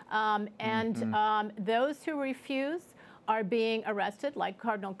 Those who refuse are being arrested, like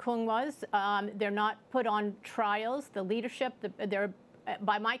Cardinal Kung was. They're not put on trials. The leadership, there are,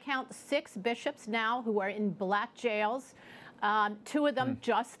 by my count, 6 bishops now who are in black jails, 2 of them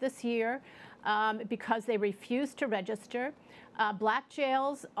just this year, because they refused to register. Black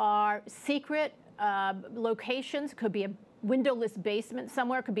jails are secret locations, could be a windowless basement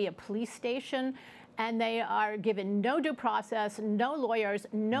somewhere, could be a police station, and they are given no due process, no lawyers,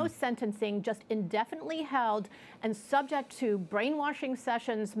 no sentencing, just indefinitely held and subject to brainwashing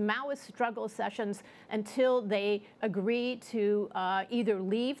sessions, Maoist struggle sessions, until they agree to either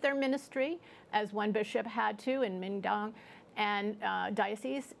leave their ministry, as one bishop had to in Mingdong, and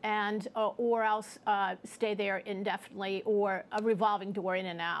diocese, and or else stay there indefinitely, or a revolving door in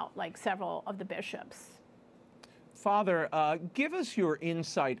and out, like several of the bishops. Father, give us your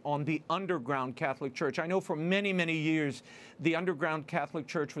insight on the underground Catholic Church. I know for many, many years, the underground Catholic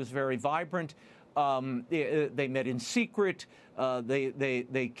Church was very vibrant. They met in secret.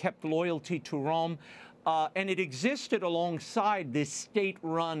 They kept loyalty to Rome. And it existed alongside this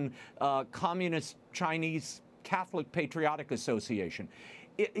state-run Communist Chinese Catholic Patriotic Association.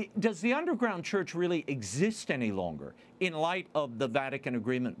 Does the underground church really exist any longer in light of the Vatican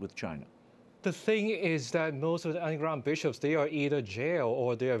agreement with China? The thing is that most of the underground bishops, they are either jail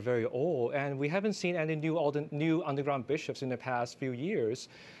or they are very old, and we haven't seen any new underground bishops in the past few years.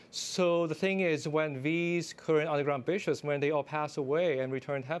 So the thing is, when these current underground bishops, when they all pass away and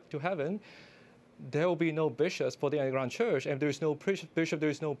return to heaven, there will be no bishops for the underground church, and there's no bishop,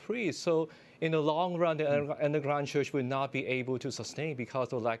 there's no priest. So in the long run, the underground church will not be able to sustain because of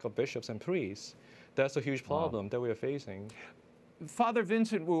the lack of bishops and priests. That's a huge problem that we are facing. Father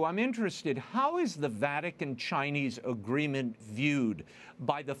Vincent Woo, I'm interested, how is the Vatican-Chinese agreement viewed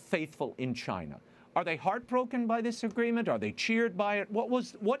by the faithful in China? Are they heartbroken by this agreement? Are they cheered by it? What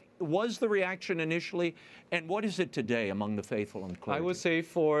was the reaction initially, and what is it today among the faithful and clergy? I would say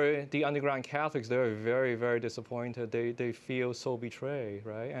for the underground Catholics, they're very, very disappointed. They feel so betrayed,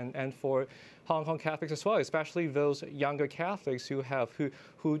 right? And for Hong Kong Catholics as well, especially those younger Catholics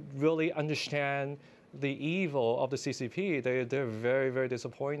who really understand the evil of the CCP, they're very, very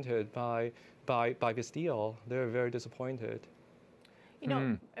disappointed by this deal. They're very disappointed. You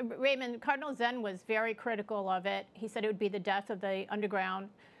know, Raymond, Cardinal Zen was very critical of it. He said it would be the death of the underground,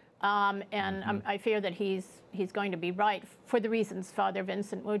 and I fear that he's going to be right for the reasons Father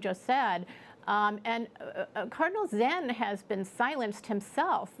Vincent Woo just said. Cardinal Zen has been silenced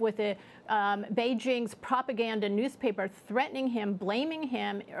himself with Beijing's propaganda newspaper threatening him, blaming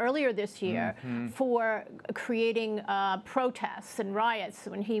him earlier this year for creating protests and riots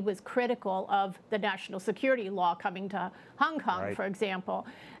when he was critical of the national security law coming to Hong Kong, for example.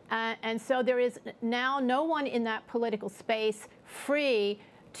 And so there is now no one in that political space free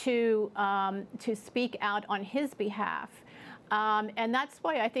to speak out on his behalf. And that's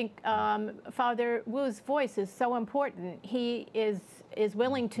why I think Father Woo's voice is so important. He is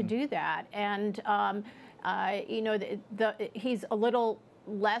willing to do that, and you know, he's a little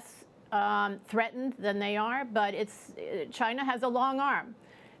less threatened than they are. But China has a long arm,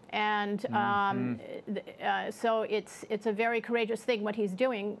 and so it's a very courageous thing what he's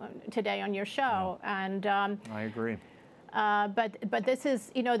doing today on your show. And I agree. But this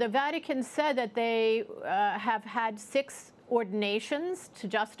is, you know, the Vatican said that they have had 6 ordinations to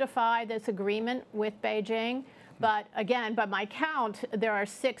justify this agreement with Beijing. But again, by my count, there are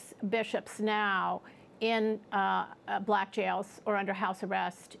 6 bishops now in black jails or under house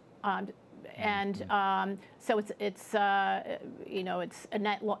arrest. So it's you know, it's a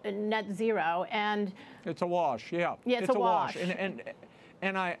net zero. And it's a wash, yeah. Yeah, it's a wash.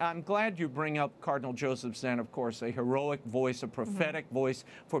 And I'm glad you bring up Cardinal Joseph Zen, of course, a heroic voice, a prophetic voice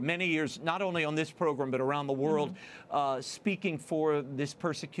for many years, not only on this program, but around the world, speaking for this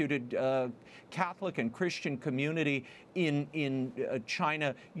persecuted Catholic and Christian community in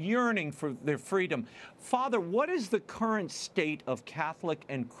China, yearning for their freedom. Father, what is the current state of Catholic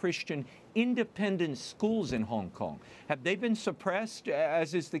and Christian independent schools in Hong Kong? Have they been suppressed,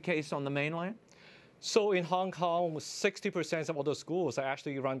 as is the case on the mainland? So in Hong Kong, 60% of all the schools are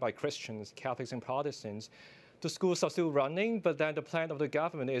actually run by Christians, Catholics and Protestants. The schools are still running, but then the plan of the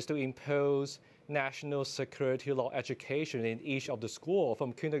government is to impose national security law education in each of the schools,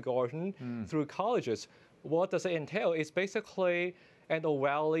 from kindergarten through colleges. What does it entail? It's basically an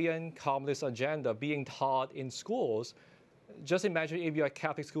Orwellian communist agenda being taught in schools. Just imagine if you're a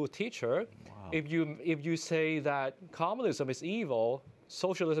Catholic school teacher, if you say that communism is evil,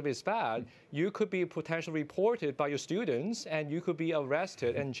 socialism is bad, you could be potentially reported by your students, and you could be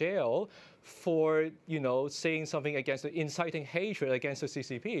arrested and jailed for, you know, saying something against, inciting hatred against the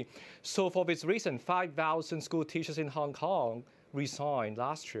CCP. So for this reason, 5,000 school teachers in Hong Kong resigned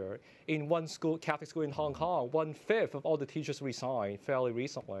last year. In one school, Catholic school in Hong Kong, 1/5 of all the teachers resigned fairly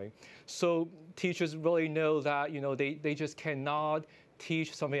recently. So teachers really know that, you know, they just cannot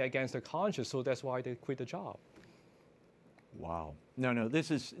teach something against their conscience, so that's why they quit the job. Wow. No.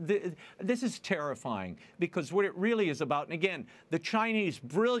 This is terrifying, because what it really is about, and again, the Chinese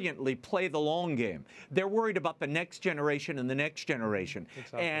brilliantly play the long game. They're worried about the next generation and the next generation,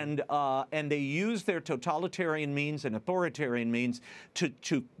 exactly. And they use their totalitarian means and authoritarian means to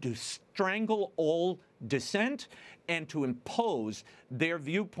strangle all dissent and to impose their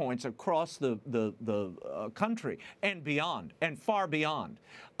viewpoints across the country and beyond, and far beyond.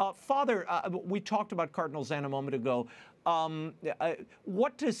 Father, we talked about Cardinal Zen a moment ago.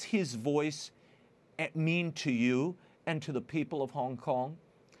 What does his voice mean to you and to the people of Hong Kong?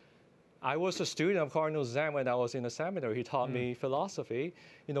 I was a student of Cardinal Zen when I was in the seminary. He taught me philosophy.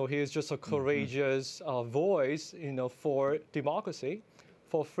 You know, he is just a courageous voice, you know, for democracy,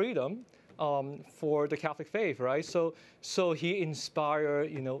 for freedom, for the Catholic faith, right? So he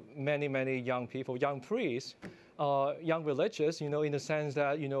inspired, you know, many young people, young priests, young religious, you know, in the sense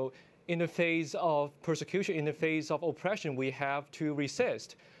that, you know, in the face of persecution, in the face of oppression, we have to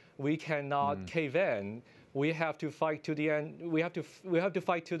resist. We cannot cave in. We have to fight to the end. We have to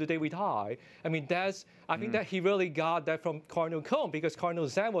fight till the day we die. I mean, I think that he really got that from Cardinal Kung, because Cardinal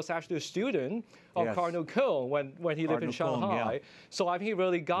Zen was actually a student of Cardinal Kung when he lived in Shanghai. Kung, So I think he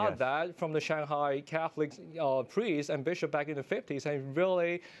really got that from the Shanghai Catholic priest and bishop back in the 50s, and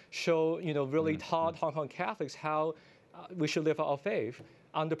really showed, you know, really taught Hong Kong Catholics how we should live our faith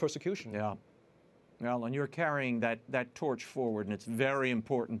under persecution. Yeah. Well, and you're carrying that torch forward, and it's very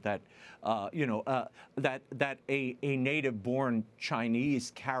important that that a native-born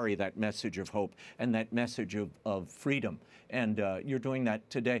Chinese carry that message of hope and that message of freedom, and you're doing that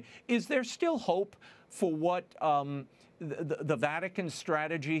today. Is there still hope for what the Vatican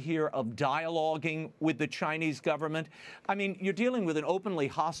strategy here of dialoguing with the Chinese government? I mean, you're dealing with an openly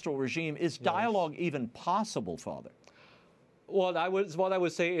hostile regime. Is dialogue even possible, Father? What I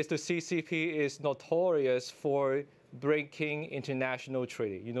would say is the CCP is notorious for breaking international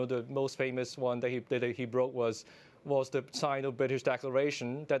treaty. You know, the most famous one that he broke was the Sino-British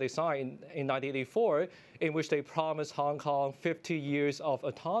Declaration that they signed in 1984, in which they promised Hong Kong 50 years of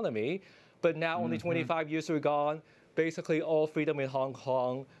autonomy. But now, only 25 years are gone, basically all freedom in Hong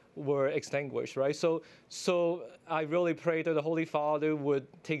Kong were extinguished, right? So I really pray that the Holy Father would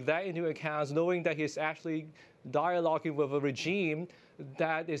take that into account, knowing that he's actually dialoguing with a regime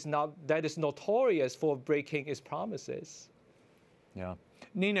that is notorious for breaking its promises. Yeah.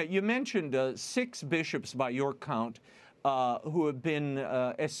 Nina, you mentioned 6 bishops by your count who have been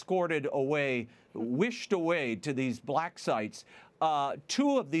escorted away, wished away to these black sites.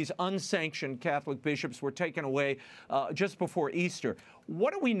 2 of these unsanctioned Catholic bishops were taken away just before Easter.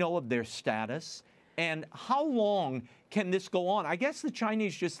 What do we know of their status, and how long can this go on? I guess the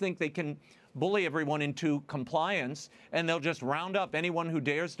Chinese just think they can bully everyone into compliance, and they'll just round up anyone who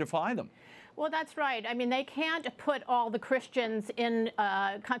dares defy them. Well, that's right. I mean, they can't put all the Christians in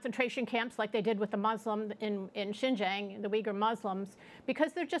concentration camps like they did with the Muslim in Xinjiang, the Uyghur Muslims,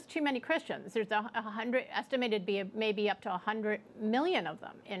 because there's just too many Christians. There's estimated to be maybe up to 100 million of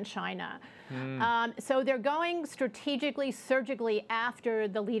them in China. So they're going strategically, surgically after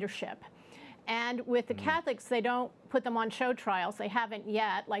the leadership. And with the Catholics, they don't put them on show trials. They haven't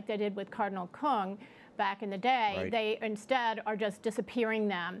yet, like they did with Cardinal Kung back in the day. Right. They instead are just disappearing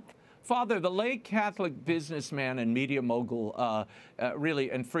them. Father, the lay Catholic businessman and media mogul,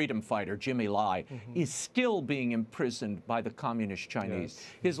 really, and freedom fighter, Jimmy Lai, is still being imprisoned by the Communist Chinese. Yes.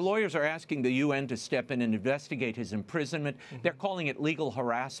 His lawyers are asking the UN to step in and investigate his imprisonment. They're calling it legal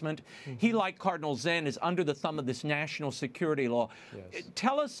harassment. He, like Cardinal Zen, is under the thumb of this national security law. Yes.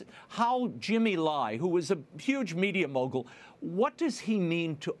 Tell us how Jimmy Lai, who was a huge media mogul, what does he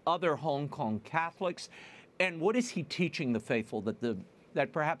mean to other Hong Kong Catholics, and what is he teaching the faithful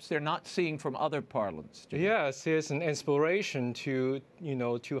that perhaps they're not seeing from other parlance? Yes, he's an inspiration to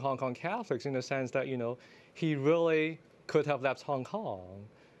Hong Kong Catholics, in the sense that, he really could have left Hong Kong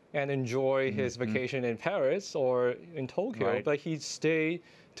and enjoy his vacation in Paris or in Tokyo, but he stayed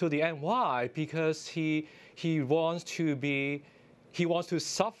to the end. Why? Because he wants to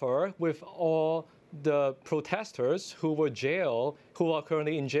suffer with all the protesters who are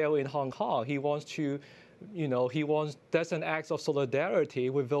currently in jail in Hong Kong. He wants to that's an act of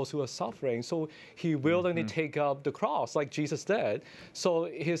solidarity with those who are suffering. So he willingly take up the cross like Jesus did. So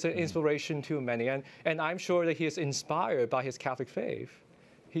he's an inspiration to many. And I'm sure that he is inspired by his Catholic faith.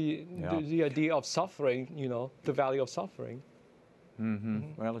 The idea of suffering, the value of suffering.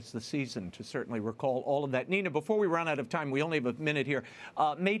 Well, it's the season to certainly recall all of that. Nina, before we run out of time, we only have a minute here.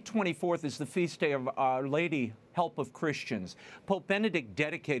 May 24th is the feast day of Our Lady, Help of Christians. Pope Benedict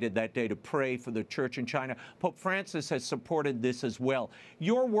dedicated that day to pray for the church in China. Pope Francis has supported this as well.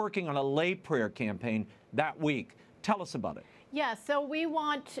 You're working on a lay prayer campaign that week. Tell us about it. Yeah, so we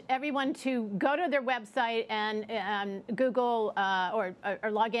want everyone to go to their website and Google or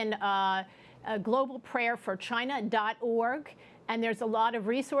log in globalprayerforchina.org. And there's a lot of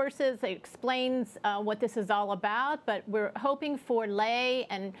resources that explains what this is all about. But we're hoping for lay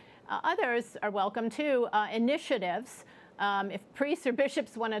and others are welcome too, initiatives. If priests or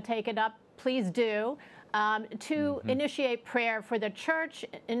bishops want to take it up, please do. To initiate prayer for the church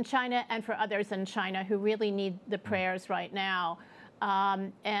in China and for others in China who really need the prayers right now.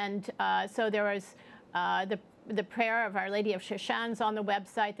 So there is the prayer of Our Lady of Sheshan's on the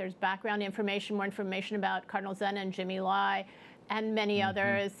website. There's background information, more information about Cardinal Zen and Jimmy Lai and many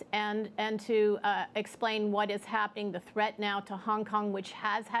others, and to explain what is happening, the threat now to Hong Kong, which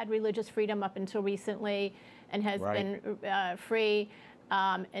has had religious freedom up until recently and has been free.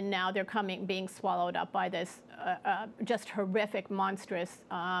 And now they're being swallowed up by this just horrific, monstrous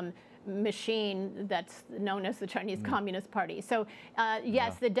machine that's known as the Chinese Communist Party. So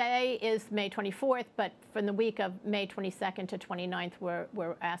yes, the day is May 24th, but from the week of May 22nd to 29th,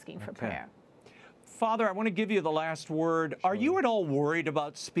 we're asking for prayer. Father, I want to give you the last word. Are you at all worried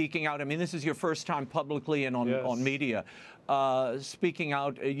about speaking out? I mean, this is your first time publicly and on media speaking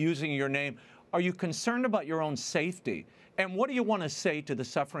out, using your name. Are you concerned about your own safety? And what do you want to say to the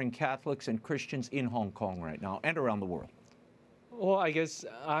suffering Catholics and Christians in Hong Kong right now and around the world? Well, I guess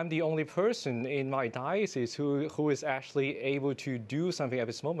I'm the only person in my diocese who is actually able to do something at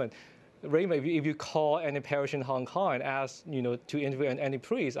this moment. Raymond, if you call any parish in Hong Kong and ask, to interview any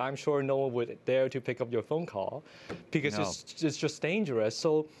priest, I'm sure no one would dare to pick up your phone call because it's just dangerous.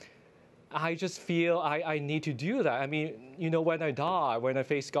 So I just feel I need to do that. I mean, when I die, when I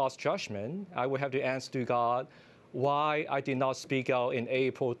face God's judgment, I will have to answer to God why I did not speak out in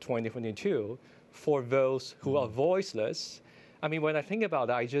April 2022 for those who are voiceless. I mean, when I think about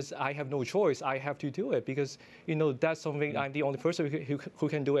that, I have no choice. I have to do it because, that's something I'm the only person who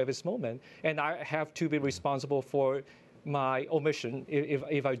can do at this moment. And I have to be responsible for my omission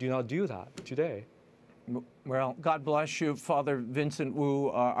if I do not do that today. Well, God bless you, Father Vincent Woo.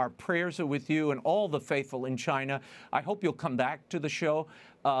 Our prayers are with you and all the faithful in China. I hope you'll come back to the show.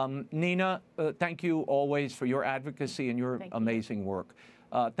 Nina, thank you always for your advocacy and your amazing work.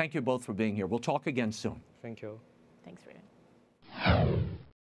 Thank you both for being here. We'll talk again soon. Thank you. Thanks, Raymond.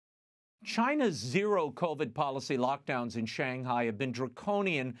 China's zero COVID policy lockdowns in Shanghai have been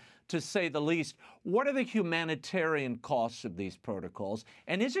draconian, to say the least. What are the humanitarian costs of these protocols?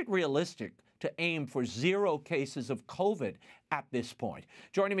 And is it realistic to aim for zero cases of COVID at this point?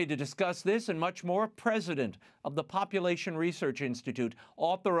 Joining me to discuss this and much more, President of the Population Research Institute,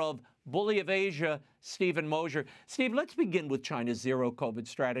 author of Bully of Asia, Stephen MOSHER. Steve, let's begin with China's zero COVID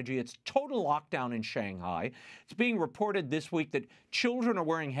strategy. It's total lockdown in Shanghai. It's being reported this week that children are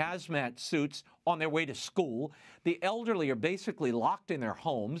wearing hazmat suits on their way to school. The elderly are basically locked in their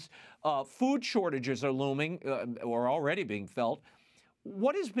homes. Food shortages are looming or already being felt.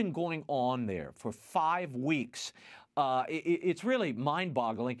 What has been going on there for 5 weeks? It's really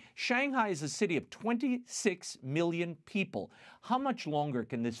mind-boggling. Shanghai is a city of 26 million people. How much longer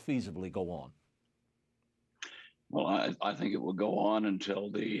can this feasibly go on? Well, I think it will go on until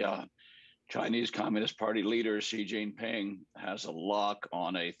the Chinese Communist Party leader Xi Jinping has a lock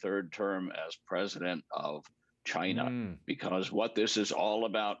on a third term as president of China. Because what this is all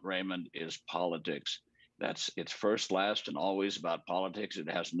about, Raymond, is politics. It's first, last, and always about politics. It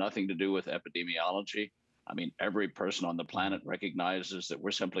has nothing to do with epidemiology. I mean, every person on the planet recognizes that we're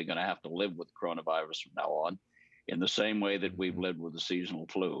simply going to have to live with coronavirus from now on, in the same way that we've lived with the seasonal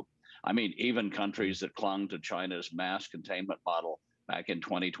flu. I mean, even countries that clung to China's mass containment model back in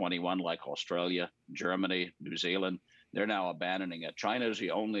 2021, like Australia, Germany, New Zealand, they're now abandoning it. China is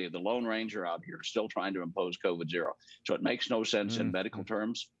the lone ranger out here still trying to impose COVID zero. So it makes no sense in medical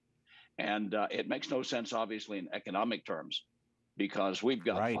terms. And it makes no sense, obviously, in economic terms, because we've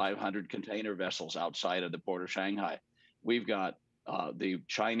got 500 container vessels outside of the port of Shanghai. We've got the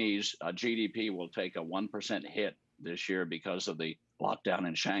Chinese GDP will take a 1% hit this year because of the lockdown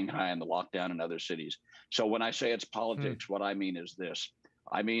in Shanghai and the lockdown in other cities. So when I say it's politics, what I mean is this.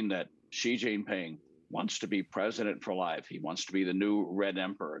 I mean that Xi Jinping wants to be president for life. He wants to be the new Red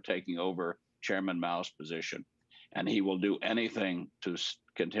Emperor taking over Chairman Mao's position. And he will do anything to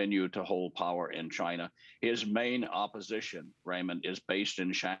continue to hold power in China. His main opposition, Raymond, is based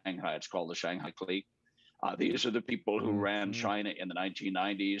in Shanghai. It's called the Shanghai Clique. These are the people who ran China in the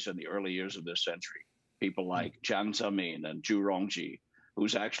 1990s and the early years of this century. People like Jiang Zemin and Zhu Rongji,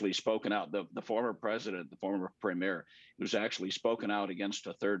 who's actually spoken out, the former president, the former premier, who's actually spoken out against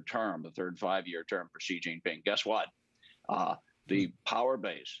a third term, the third 5-year term for Xi Jinping. Guess what? The power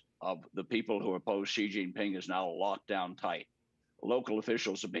base of the people who oppose Xi Jinping is now locked down tight. local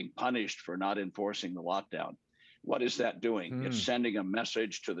officials are being punished for not enforcing the lockdown. What is that doing? It's sending a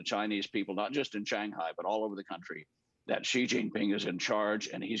message to the Chinese people, not just in Shanghai, but all over the country, that Xi Jinping is in charge,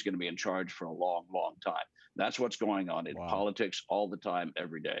 and he's going to be in charge for a long, long time. That's what's going on in politics all the time,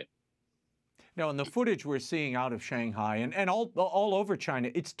 every day. Now, in the footage we're seeing out of Shanghai and all over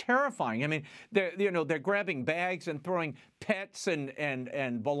China, it's terrifying. I mean, they're grabbing bags and throwing pets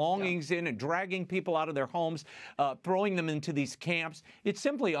and belongings in and dragging people out of their homes, throwing them into these camps. It's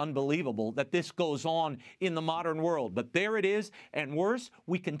simply unbelievable that this goes on in the modern world. But there it is, and worse,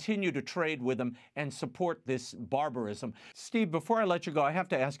 we continue to trade with them and support this barbarism. Steve, before I let you go, I have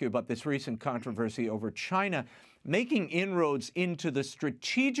to ask you about this recent controversy over China making inroads into the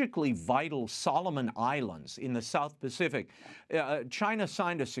strategically vital Solomon Islands in the South Pacific. China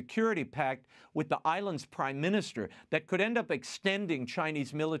signed a security pact with the island's prime minister that could end up extending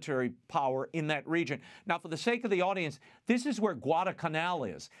Chinese military power in that region. Now, for the sake of the audience, this is where Guadalcanal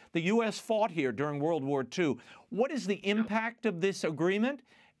is. The U.S. fought here during World War II. What is the impact of this agreement,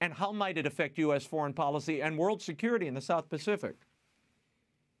 and how might it affect U.S. foreign policy and world security in the South Pacific?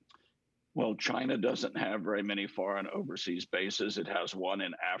 Well, China doesn't have very many foreign overseas bases. It has one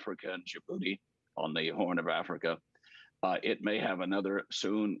in Africa and Djibouti on the Horn of Africa. It may have another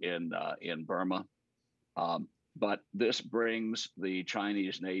soon in Burma. But this brings the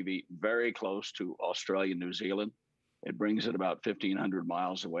Chinese Navy very close to Australia and New Zealand. It brings it about 1,500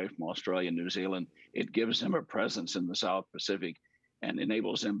 miles away from Australia and New Zealand. It gives them a presence in the South Pacific and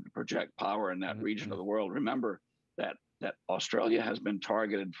enables them to project power in that region of the world. Remember that Australia has been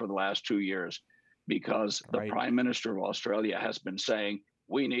targeted for the last 2 years because the Prime Minister of Australia has been saying,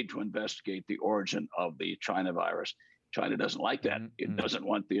 we need to investigate the origin of the China virus. China doesn't like that. It doesn't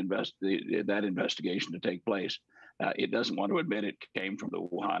want that investigation to take place. It doesn't want to admit it came from the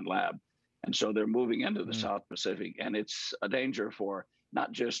Wuhan lab. And so they're moving into the South Pacific. And it's a danger for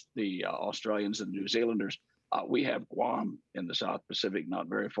not just the Australians and New Zealanders. We have Guam in the South Pacific, not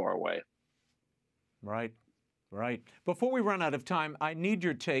very far away. Right. Right. Before we run out of time, I need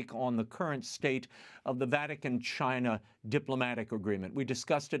your take on the current state of the Vatican-China diplomatic agreement. We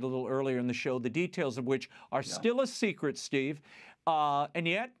discussed it a little earlier in the show, the details of which are still a secret, Steve. And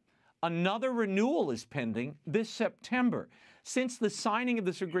yet, another renewal is pending this September. Since the signing of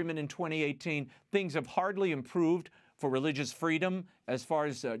this agreement in 2018, things have hardly improved for religious freedom as far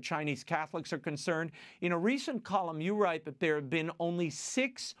as Chinese Catholics are concerned. In a recent column, you write that there have been only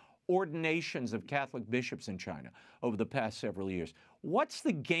 6 ordinations of Catholic bishops in China over the past several years. What's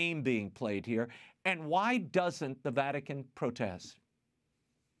the game being played here, and why doesn't the Vatican protest?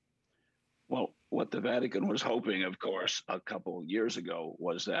 Well, what the Vatican was hoping, of course, a couple years ago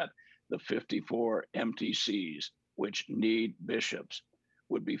was that the 54 empty sees, which need bishops,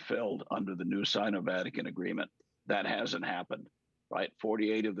 would be filled under the new Sino-Vatican agreement. That hasn't happened, right?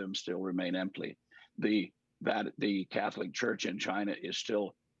 48 of them still remain empty. The Catholic Church in China is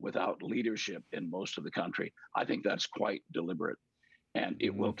still without leadership in most of the country. I think that's quite deliberate, and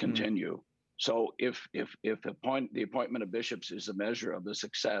it will continue. So if the appointment of bishops is a measure of the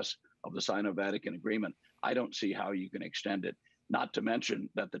success of the Sino-Vatican agreement, I don't see how you can extend it. Not to mention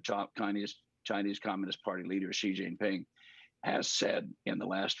that the Chinese Communist Party leader Xi Jinping has said in the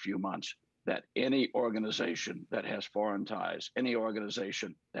last few months that any organization that has foreign ties, any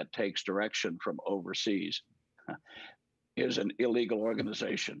organization that takes direction from overseas, is an illegal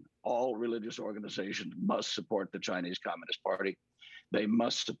organization. All religious organizations must support the Chinese Communist Party. They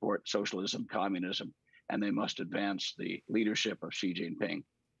must support socialism, communism, and they must advance the leadership of Xi Jinping.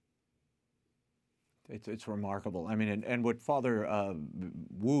 It's remarkable. I mean, and what Father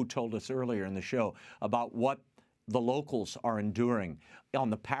Woo told us earlier in the show about what the locals are enduring on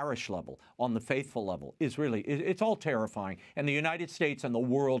the parish level, on the faithful level, is really, it's all terrifying. And the United States and the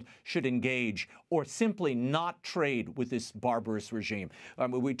world should engage or simply not trade with this barbarous regime.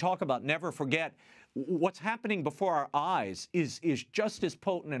 We talk about never forget. What's happening before our eyes is just as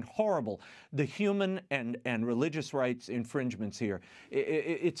potent and horrible. The human and religious rights infringements here.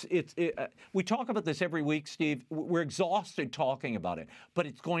 We talk about this every week, Steve. We're exhausted talking about it, but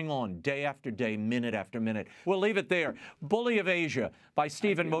it's going on day after day, minute after minute. We'll leave it there. Bully of Asia by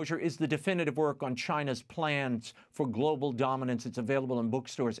Stephen Mosher is the definitive work on China's plans for global dominance. It's available in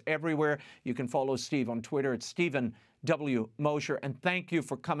bookstores everywhere. You can follow Steve on Twitter at Stephen W. Mosher, and thank you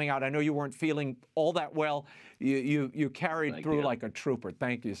for coming out. I know you weren't feeling all that well. You carried through like a trooper.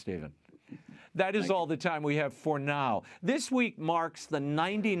 Thank you, Stephen. That is all the time we have for now. This week marks the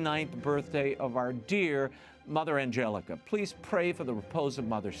 99th birthday of our dear Mother Angelica. Please pray for the repose of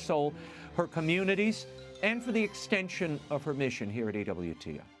Mother's soul, her communities, and for the extension of her mission here at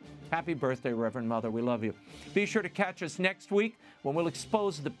AWTN. Happy birthday, Reverend Mother. We love you. Be sure to catch us next week when we'll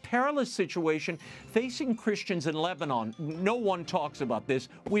expose the perilous situation facing Christians in Lebanon. No one talks about this.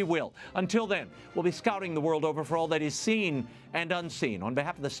 We will. Until then, we'll be scouting the world over for all that is seen and unseen. On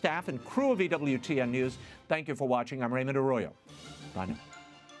behalf of the staff and crew of EWTN News, thank you for watching. I'm Raymond Arroyo. Bye now.